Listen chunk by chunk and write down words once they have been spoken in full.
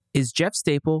Is Jeff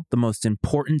Staple the most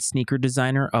important sneaker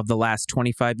designer of the last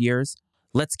 25 years?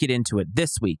 Let's get into it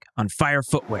this week on Fire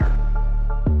Footwear.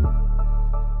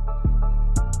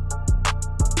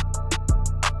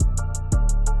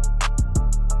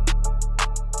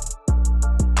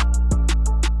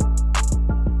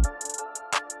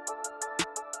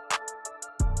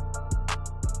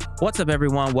 What's up,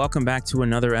 everyone? Welcome back to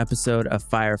another episode of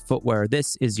Fire Footwear.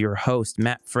 This is your host,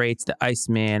 Matt Freites, the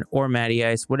Iceman, or Matty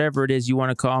Ice, whatever it is you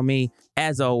want to call me.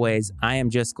 As always, I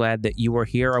am just glad that you are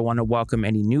here. I want to welcome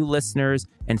any new listeners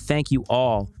and thank you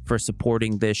all for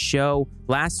supporting this show.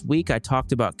 Last week, I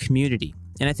talked about community.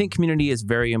 And I think community is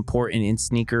very important in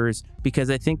sneakers because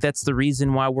I think that's the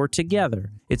reason why we're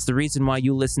together. It's the reason why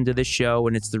you listen to this show,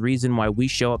 and it's the reason why we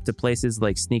show up to places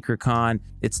like SneakerCon.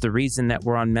 It's the reason that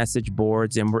we're on message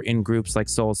boards and we're in groups like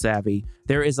Soul Savvy.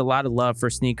 There is a lot of love for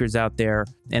sneakers out there,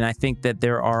 and I think that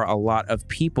there are a lot of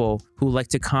people who like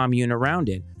to commune around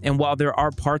it. And while there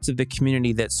are parts of the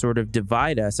community that sort of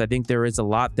divide us, I think there is a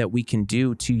lot that we can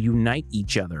do to unite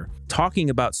each other. Talking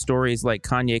about stories like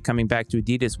Kanye coming back to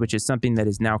Adidas, which is something that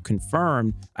is now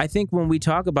confirmed, I think when we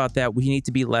talk about that, we need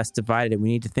to be less divided. We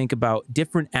need to think about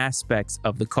different aspects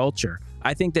of the culture.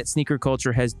 I think that sneaker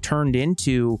culture has turned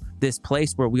into this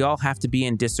place where we all have to be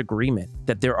in disagreement,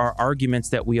 that there are arguments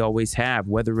that we always have,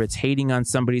 whether it's hating on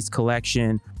somebody's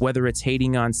collection, whether it's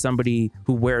hating on somebody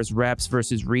who wears reps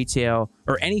versus retail,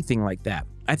 or anything like that.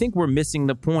 I think we're missing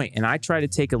the point, and I try to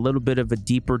take a little bit of a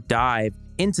deeper dive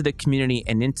into the community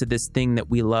and into this thing that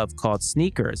we love called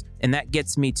sneakers, and that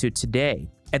gets me to today.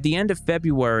 At the end of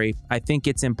February, I think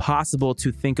it's impossible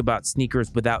to think about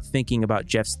sneakers without thinking about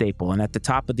Jeff Staple. And at the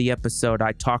top of the episode,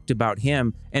 I talked about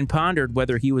him and pondered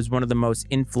whether he was one of the most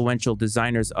influential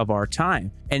designers of our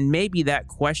time. And maybe that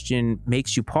question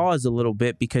makes you pause a little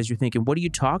bit because you're thinking, what are you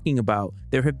talking about?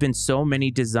 There have been so many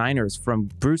designers, from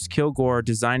Bruce Kilgore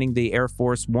designing the Air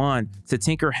Force One to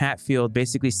Tinker Hatfield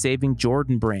basically saving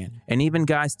Jordan Brand, and even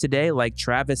guys today like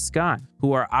Travis Scott,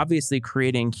 who are obviously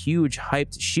creating huge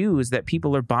hyped shoes that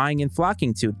people are buying and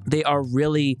flocking to. They are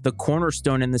really the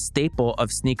cornerstone and the staple of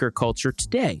sneaker culture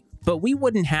today. But we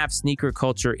wouldn't have sneaker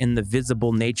culture in the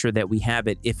visible nature that we have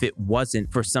it if it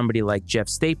wasn't for somebody like Jeff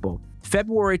Staple.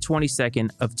 February 22nd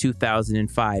of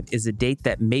 2005 is a date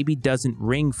that maybe doesn't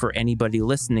ring for anybody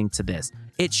listening to this.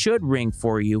 It should ring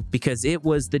for you because it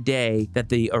was the day that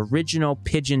the original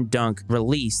Pigeon Dunk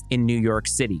released in New York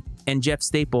City. And Jeff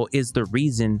Staple is the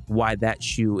reason why that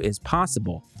shoe is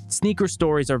possible. Sneaker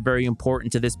stories are very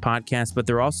important to this podcast, but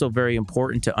they're also very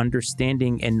important to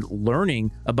understanding and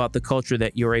learning about the culture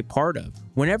that you're a part of.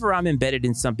 Whenever I'm embedded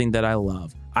in something that I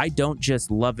love, I don't just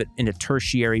love it in a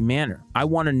tertiary manner. I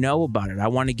want to know about it. I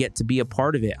want to get to be a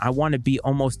part of it. I want to be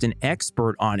almost an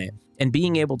expert on it. And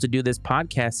being able to do this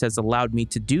podcast has allowed me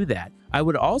to do that. I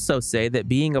would also say that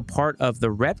being a part of the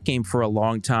rep game for a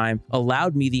long time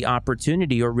allowed me the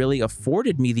opportunity, or really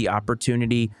afforded me the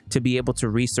opportunity, to be able to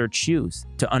research shoes,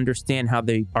 to understand how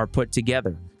they are put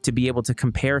together, to be able to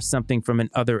compare something from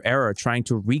another era, trying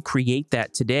to recreate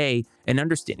that today, and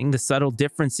understanding the subtle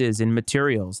differences in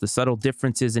materials, the subtle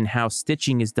differences in how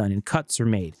stitching is done and cuts are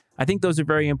made. I think those are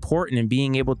very important in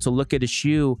being able to look at a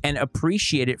shoe and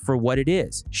appreciate it for what it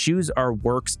is. Shoes are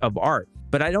works of art.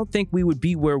 But I don't think we would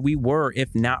be where we were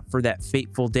if not for that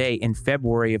fateful day in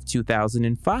February of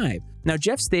 2005. Now,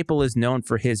 Jeff Staple is known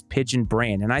for his Pigeon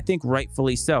brand, and I think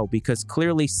rightfully so, because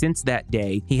clearly since that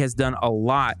day, he has done a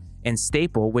lot. And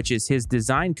Staple, which is his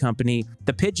design company,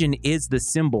 the Pigeon is the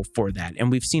symbol for that. And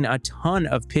we've seen a ton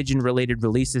of Pigeon-related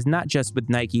releases, not just with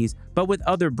Nikes, but with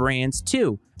other brands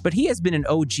too. But he has been an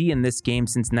OG in this game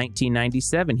since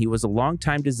 1997. He was a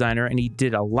longtime designer, and he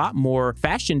did a lot more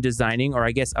fashion designing, or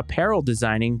I guess apparel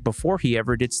designing, before he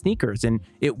ever did sneakers. And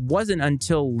it wasn't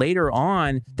until later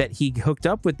on that he hooked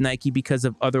up with Nike because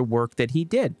of other work that he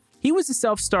did. He was a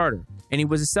self-starter, and he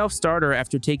was a self-starter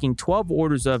after taking 12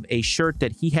 orders of a shirt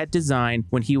that he had designed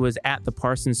when he was at the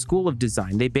Parsons School of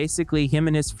Design. They basically, him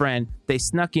and his friend, they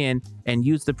snuck in and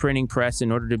used the printing press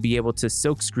in order to be able to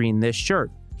silkscreen this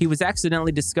shirt. He was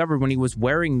accidentally discovered when he was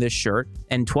wearing this shirt,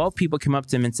 and 12 people came up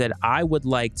to him and said, I would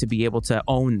like to be able to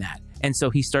own that. And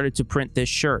so he started to print this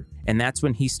shirt. And that's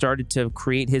when he started to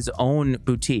create his own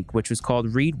boutique, which was called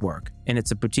Reedwork. And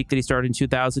it's a boutique that he started in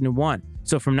 2001.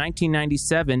 So from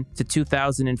 1997 to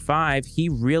 2005, he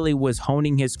really was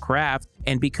honing his craft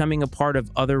and becoming a part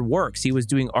of other works. He was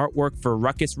doing artwork for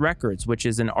Ruckus Records, which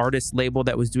is an artist label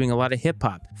that was doing a lot of hip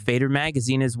hop, Fader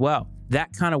Magazine as well.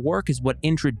 That kind of work is what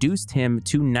introduced him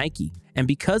to Nike. And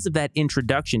because of that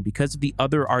introduction, because of the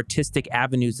other artistic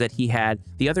avenues that he had,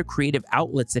 the other creative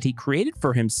outlets that he created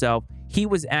for himself, he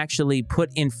was actually put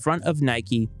in front of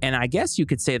Nike, and I guess you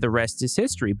could say the rest is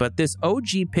history. But this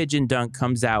OG Pigeon Dunk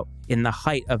comes out in the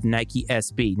height of Nike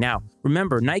SB. Now,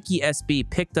 remember, Nike SB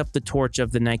picked up the torch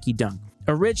of the Nike Dunk.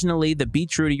 Originally, the Be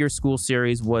True to Your School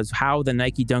series was how the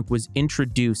Nike Dunk was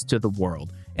introduced to the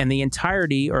world. And the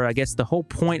entirety, or I guess the whole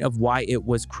point of why it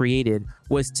was created,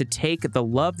 was to take the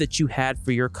love that you had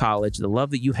for your college, the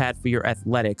love that you had for your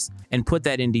athletics, and put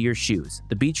that into your shoes.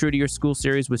 The Be True to Your School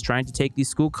series was trying to take these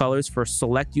school colors for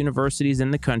select universities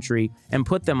in the country and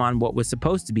put them on what was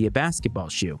supposed to be a basketball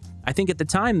shoe. I think at the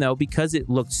time, though, because it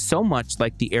looked so much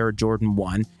like the Air Jordan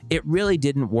 1, it really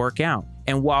didn't work out.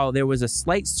 And while there was a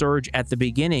slight surge at the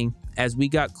beginning, as we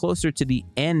got closer to the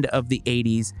end of the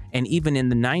 80s and even in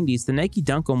the 90s, the Nike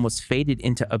Dunk almost faded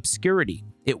into obscurity.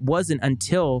 It wasn't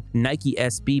until Nike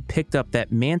SB picked up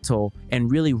that mantle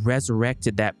and really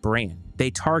resurrected that brand.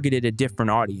 They targeted a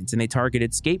different audience, and they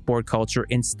targeted skateboard culture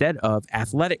instead of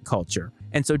athletic culture.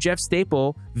 And so Jeff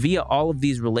Staple, via all of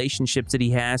these relationships that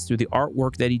he has through the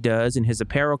artwork that he does in his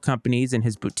apparel companies and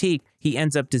his boutique, he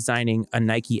ends up designing a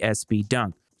Nike SB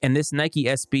Dunk. And this Nike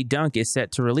SB Dunk is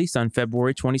set to release on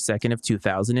February 22nd of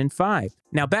 2005.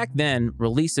 Now, back then,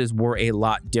 releases were a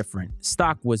lot different.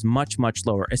 Stock was much, much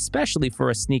lower, especially for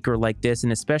a sneaker like this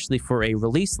and especially for a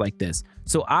release like this.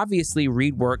 So obviously,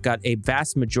 Reedwork got a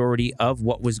vast majority of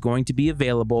what was going to be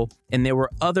available, and there were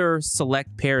other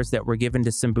select pairs that were given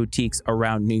to some boutiques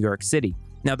around New York City.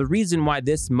 Now, the reason why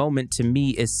this moment to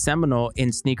me is seminal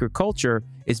in sneaker culture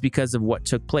is because of what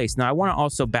took place. Now, I want to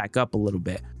also back up a little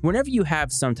bit. Whenever you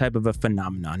have some type of a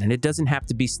phenomenon, and it doesn't have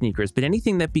to be sneakers, but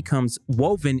anything that becomes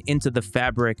woven into the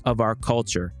fabric of our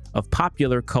culture, of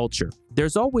popular culture,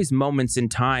 there's always moments in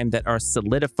time that are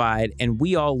solidified and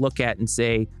we all look at and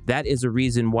say, that is a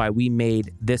reason why we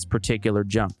made this particular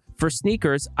jump. For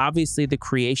sneakers, obviously the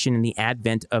creation and the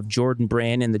advent of Jordan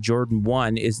Brand and the Jordan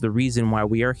 1 is the reason why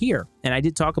we are here. And I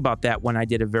did talk about that when I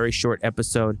did a very short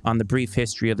episode on the brief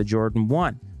history of the Jordan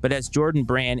 1. But as Jordan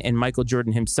Brand and Michael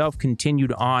Jordan himself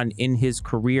continued on in his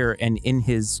career and in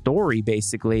his story,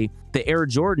 basically, the Air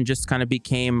Jordan just kind of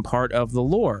became part of the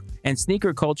lore. And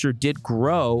sneaker culture did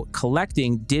grow,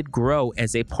 collecting did grow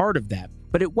as a part of that.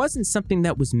 But it wasn't something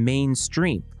that was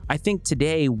mainstream. I think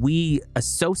today we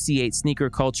associate sneaker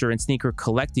culture and sneaker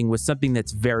collecting with something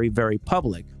that's very, very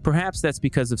public. Perhaps that's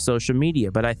because of social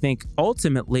media, but I think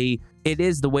ultimately it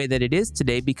is the way that it is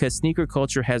today because sneaker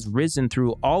culture has risen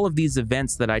through all of these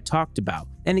events that I talked about.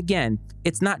 And again,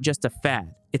 it's not just a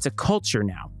fad, it's a culture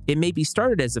now. It may be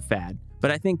started as a fad,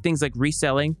 but I think things like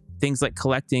reselling, things like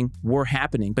collecting were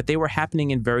happening, but they were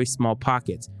happening in very small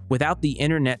pockets. Without the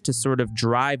internet to sort of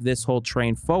drive this whole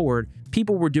train forward,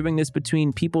 people were doing this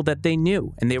between people that they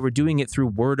knew, and they were doing it through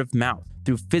word of mouth,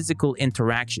 through physical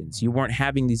interactions. You weren't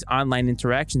having these online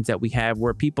interactions that we have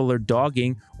where people are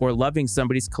dogging or loving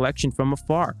somebody's collection from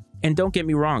afar. And don't get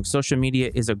me wrong, social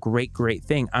media is a great, great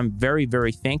thing. I'm very,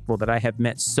 very thankful that I have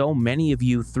met so many of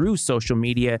you through social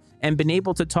media and been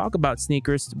able to talk about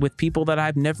sneakers with people that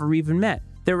I've never even met.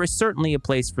 There is certainly a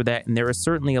place for that, and there is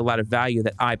certainly a lot of value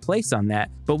that I place on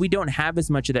that, but we don't have as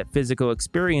much of that physical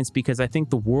experience because I think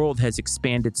the world has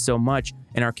expanded so much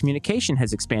and our communication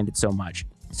has expanded so much.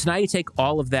 So now you take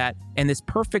all of that, and this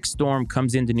perfect storm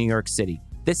comes into New York City.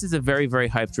 This is a very, very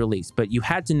hyped release, but you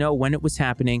had to know when it was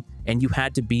happening, and you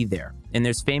had to be there. And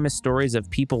there's famous stories of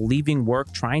people leaving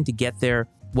work, trying to get there.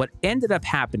 What ended up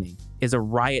happening is a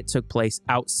riot took place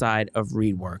outside of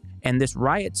Reedwork. And this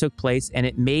riot took place and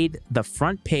it made the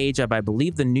front page of, I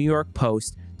believe, the New York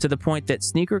Post, to the point that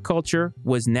sneaker culture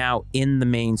was now in the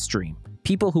mainstream.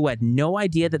 People who had no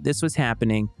idea that this was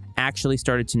happening actually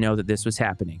started to know that this was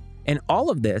happening. And all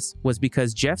of this was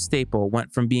because Jeff Staple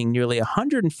went from being nearly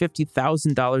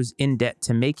 $150,000 in debt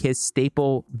to make his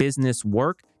Staple business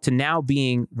work to now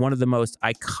being one of the most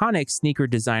iconic sneaker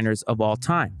designers of all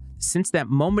time. Since that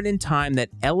moment in time that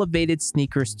elevated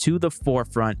sneakers to the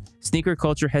forefront, sneaker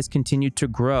culture has continued to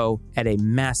grow at a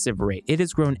massive rate. It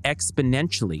has grown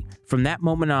exponentially. From that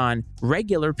moment on,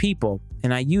 regular people,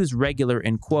 and I use regular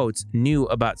in quotes, knew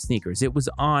about sneakers. It was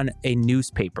on a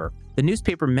newspaper. The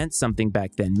newspaper meant something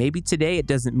back then. Maybe today it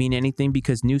doesn't mean anything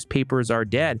because newspapers are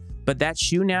dead, but that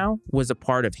shoe now was a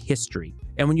part of history.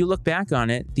 And when you look back on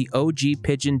it, the OG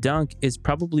Pigeon Dunk is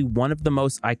probably one of the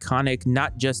most iconic,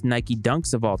 not just Nike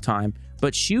Dunks of all time,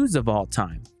 but shoes of all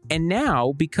time. And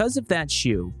now, because of that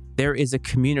shoe, there is a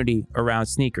community around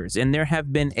sneakers. And there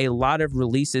have been a lot of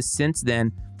releases since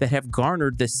then that have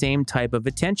garnered the same type of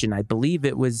attention. I believe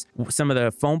it was some of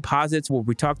the Foamposites where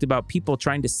we talked about people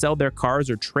trying to sell their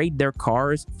cars or trade their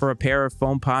cars for a pair of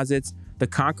Foamposites. The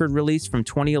Concord release from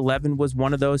 2011 was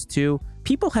one of those too.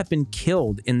 People have been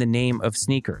killed in the name of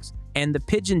sneakers. And the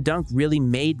Pigeon Dunk really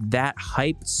made that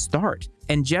hype start.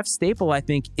 And Jeff Staple, I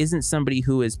think, isn't somebody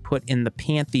who is put in the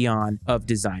pantheon of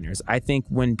designers. I think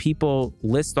when people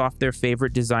list off their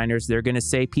favorite designers, they're going to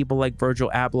say people like Virgil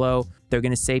Abloh. They're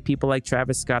going to say people like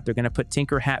Travis Scott. They're going to put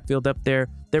Tinker Hatfield up there.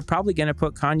 They're probably going to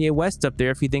put Kanye West up there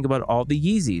if you think about all the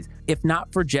Yeezys. If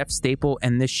not for Jeff Staple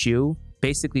and this shoe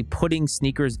basically putting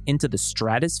sneakers into the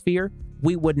stratosphere,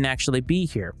 we wouldn't actually be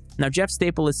here. Now, Jeff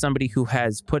Staple is somebody who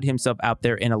has put himself out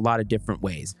there in a lot of different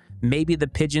ways. Maybe the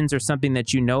Pigeons are something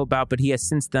that you know about, but he has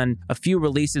since done a few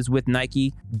releases with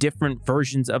Nike, different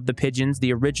versions of the Pigeons.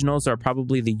 The originals are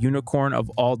probably the unicorn of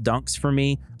all dunks for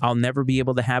me. I'll never be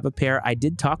able to have a pair. I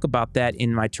did talk about that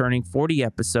in my Turning 40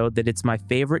 episode, that it's my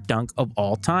favorite dunk of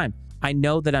all time. I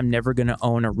know that I'm never going to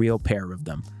own a real pair of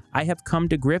them. I have come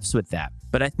to grips with that.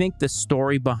 But I think the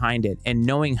story behind it and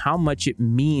knowing how much it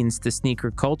means to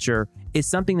sneaker culture is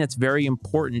something that's very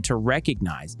important to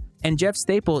recognize. And Jeff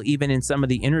Staple, even in some of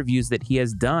the interviews that he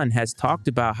has done, has talked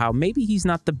about how maybe he's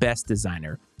not the best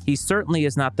designer. He certainly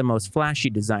is not the most flashy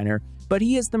designer, but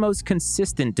he is the most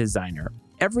consistent designer.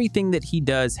 Everything that he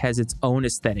does has its own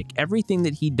aesthetic. Everything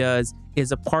that he does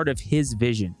is a part of his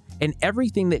vision. And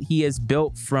everything that he has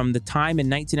built from the time in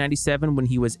 1997 when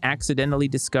he was accidentally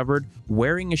discovered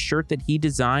wearing a shirt that he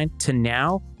designed to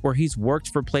now, where he's worked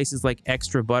for places like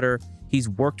Extra Butter, he's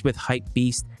worked with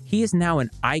Hypebeast, he is now an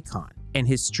icon. And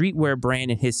his streetwear brand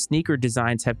and his sneaker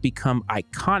designs have become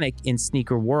iconic in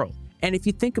sneaker world. And if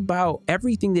you think about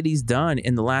everything that he's done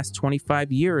in the last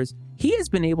 25 years, he has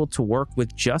been able to work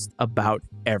with just about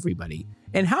everybody.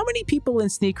 And how many people in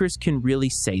sneakers can really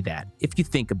say that, if you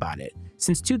think about it?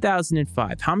 Since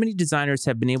 2005, how many designers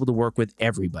have been able to work with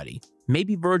everybody?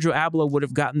 Maybe Virgil Abloh would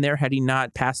have gotten there had he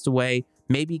not passed away.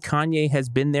 Maybe Kanye has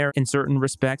been there in certain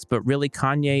respects, but really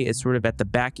Kanye is sort of at the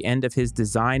back end of his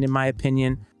design, in my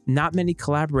opinion. Not many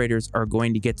collaborators are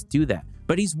going to get to do that.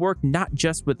 But he's worked not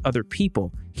just with other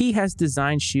people. He has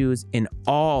designed shoes in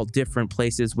all different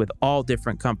places with all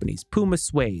different companies. Puma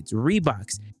Suedes,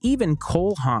 Reeboks, even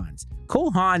Cole Haans.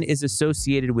 Cole Haan is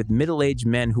associated with middle-aged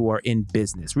men who are in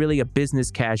business, really a business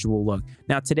casual look.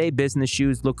 Now today, business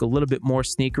shoes look a little bit more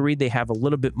sneakery. They have a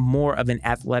little bit more of an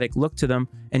athletic look to them.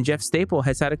 And Jeff Staple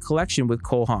has had a collection with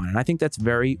Cole Haan. And I think that's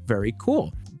very, very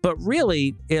cool. But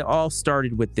really, it all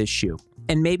started with this shoe.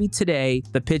 And maybe today,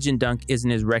 the Pigeon Dunk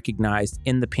isn't as recognized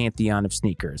in the pantheon of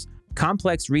sneakers.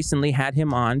 Complex recently had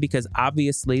him on because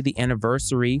obviously the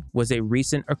anniversary was a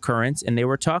recent occurrence and they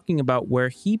were talking about where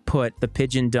he put the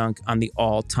Pigeon Dunk on the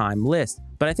all-time list.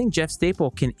 But I think Jeff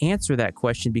Staple can answer that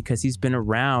question because he's been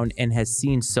around and has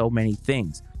seen so many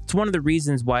things. It's one of the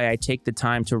reasons why I take the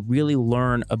time to really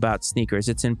learn about sneakers.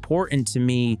 It's important to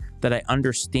me that I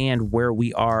understand where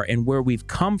we are and where we've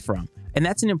come from. And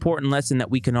that's an important lesson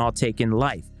that we can all take in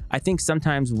life. I think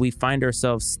sometimes we find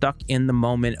ourselves stuck in the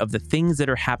moment of the things that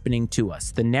are happening to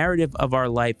us. The narrative of our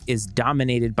life is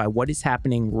dominated by what is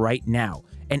happening right now.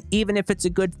 And even if it's a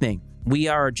good thing, we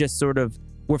are just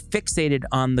we're fixated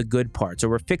on the good parts, or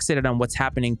we're fixated on what's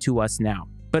happening to us now.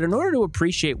 But in order to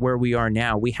appreciate where we are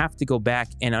now, we have to go back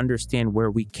and understand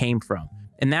where we came from.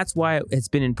 And that's why it's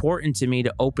been important to me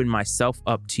to open myself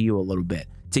up to you a little bit,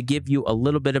 to give you a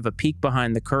little bit of a peek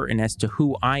behind the curtain as to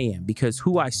who I am, because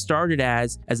who I started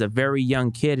as a very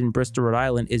young kid in Bristol, Rhode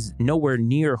Island is nowhere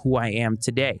near who I am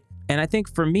today. And I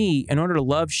think for me, in order to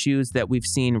love shoes that we've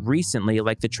seen recently,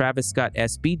 like the Travis Scott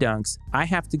SB Dunks, I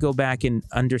have to go back and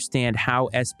understand how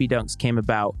SB Dunks came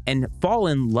about and fall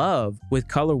in love with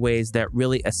colorways that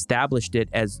really established it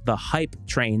as the hype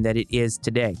train that it is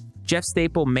today. Jeff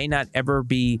Staple may not ever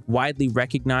be widely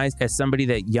recognized as somebody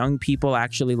that young people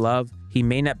actually love. He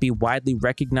may not be widely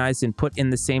recognized and put in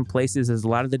the same places as a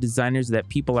lot of the designers that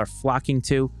people are flocking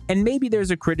to. And maybe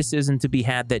there's a criticism to be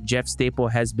had that Jeff Staple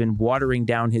has been watering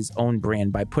down his own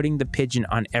brand by putting the pigeon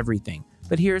on everything.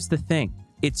 But here's the thing.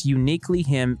 It's uniquely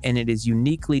him, and it is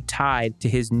uniquely tied to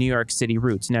his New York City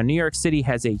roots. Now, New York City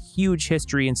has a huge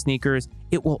history in sneakers.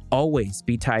 It will always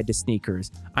be tied to sneakers.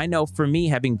 I know for me,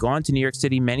 having gone to New York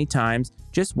City many times,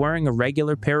 just wearing a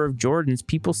regular pair of Jordans,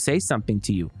 people say something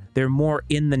to you. They're more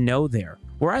in the know there.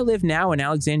 Where I live now in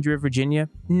Alexandria, Virginia,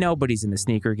 nobody's in the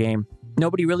sneaker game.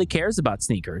 Nobody really cares about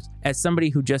sneakers. As somebody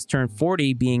who just turned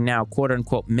 40, being now quote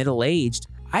unquote middle-aged,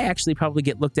 I actually probably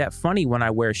get looked at funny when I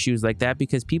wear shoes like that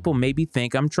because people maybe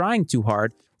think I'm trying too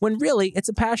hard, when really it's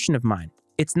a passion of mine.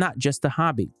 It's not just a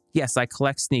hobby. Yes, I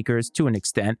collect sneakers to an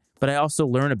extent, but I also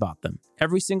learn about them.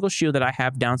 Every single shoe that I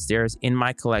have downstairs in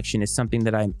my collection is something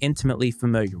that I'm intimately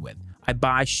familiar with. I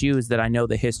buy shoes that I know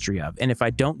the history of. And if I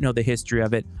don't know the history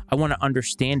of it, I want to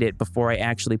understand it before I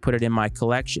actually put it in my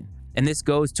collection. And this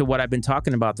goes to what I've been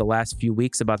talking about the last few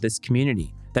weeks about this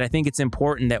community, that I think it's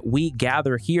important that we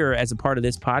gather here as a part of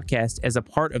this podcast, as a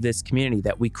part of this community,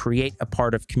 that we create a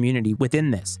part of community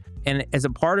within this. And as a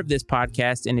part of this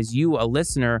podcast, and as you, a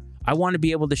listener, I want to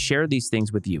be able to share these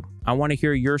things with you. I want to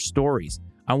hear your stories.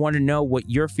 I want to know what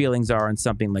your feelings are on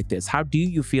something like this. How do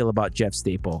you feel about Jeff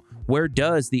Staple? Where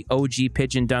does the OG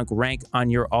Pigeon Dunk rank on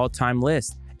your all-time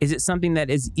list? Is it something that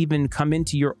has even come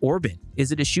into your orbit?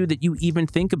 Is it a shoe that you even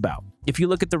think about? If you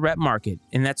look at the rep market,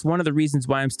 and that's one of the reasons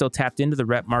why I'm still tapped into the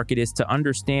rep market, is to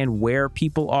understand where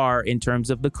people are in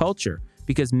terms of the culture.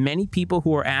 Because many people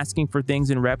who are asking for things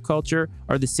in rep culture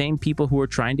are the same people who are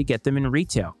trying to get them in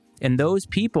retail. And those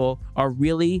people are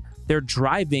really, they're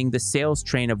driving the sales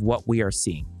train of what we are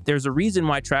seeing. There's a reason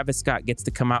why Travis Scott gets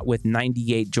to come out with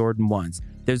 98 Jordan 1s.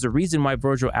 There's a reason why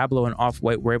Virgil Abloh and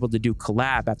Off-White were able to do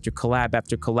collab after collab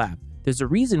after collab. There's a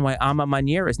reason why Ama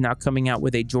Maniera is now coming out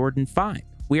with a Jordan 5.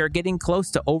 We are getting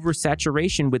close to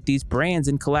oversaturation with these brands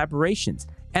and collaborations.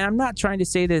 And I'm not trying to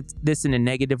say that this in a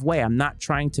negative way. I'm not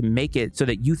trying to make it so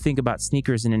that you think about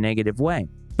sneakers in a negative way.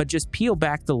 But just peel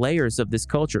back the layers of this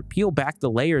culture. Peel back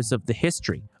the layers of the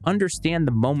history. Understand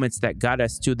the moments that got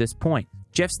us to this point.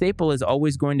 Jeff Staple is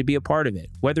always going to be a part of it.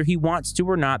 Whether he wants to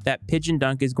or not, that Pigeon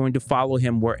Dunk is going to follow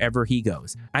him wherever he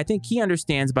goes. I think he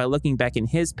understands by looking back in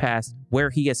his past where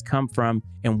he has come from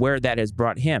and where that has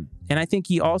brought him. And I think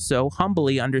he also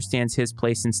humbly understands his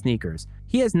place in sneakers.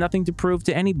 He has nothing to prove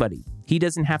to anybody. He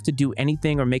doesn't have to do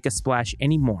anything or make a splash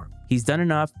anymore. He's done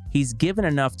enough. He's given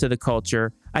enough to the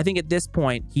culture. I think at this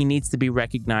point, he needs to be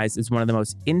recognized as one of the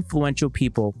most influential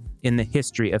people in the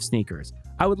history of sneakers.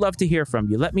 I would love to hear from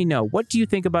you. Let me know. What do you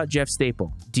think about Jeff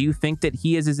Staple? Do you think that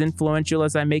he is as influential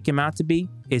as I make him out to be?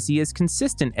 Is he as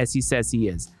consistent as he says he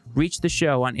is? Reach the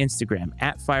show on Instagram.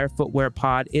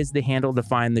 @FireFootwearPod is the handle to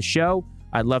find the show.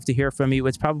 I'd love to hear from you.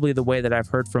 It's probably the way that I've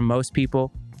heard from most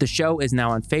people. The show is now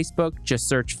on Facebook. Just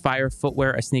search Fire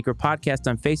Footwear, a sneaker podcast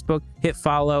on Facebook. Hit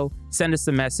follow, send us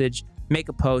a message, make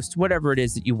a post, whatever it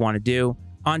is that you want to do.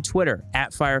 On Twitter,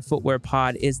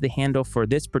 @FireFootwearPod is the handle for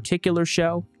this particular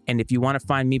show. And if you want to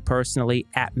find me personally,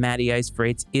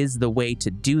 @MattyIceFreights is the way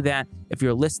to do that. If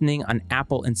you're listening on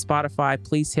Apple and Spotify,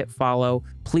 please hit follow.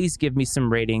 Please give me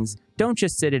some ratings. Don't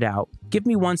just sit it out. Give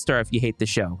me 1 star if you hate the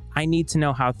show. I need to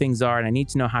know how things are, and I need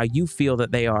to know how you feel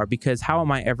that they are, because how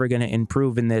am I ever going to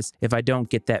improve in this if I don't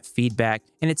get that feedback?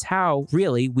 And it's how,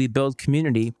 really, we build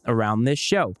community around this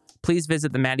show. Please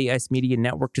visit the Matty Ice Media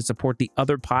Network to support the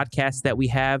other podcasts that we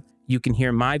have. You can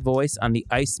hear my voice on the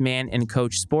Iceman and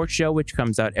Coach Sports Show, which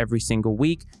comes out every single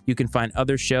week. You can find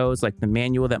other shows like The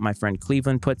Manual that my friend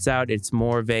Cleveland puts out. It's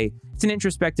more of it's an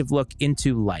introspective look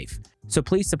into life. So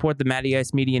please support the Matty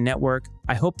Ice Media Network.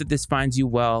 I hope that this finds you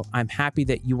well. I'm happy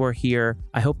that you are here.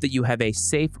 I hope that you have a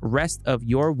safe rest of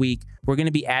your week. We're going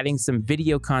to be adding some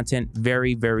video content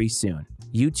very, very soon.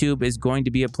 YouTube is going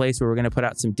to be a place where we're going to put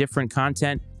out some different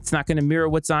content. It's not going to mirror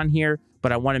what's on here,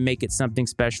 but I want to make it something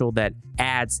special that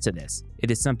adds to this.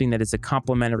 It is something that is a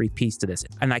complementary piece to this.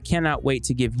 And I cannot wait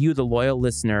to give you, the loyal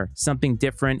listener, something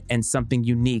different and something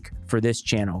unique for this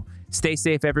channel. Stay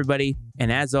safe, everybody. And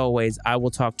as always, I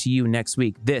will talk to you next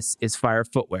week. This is Fire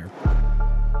Footwear.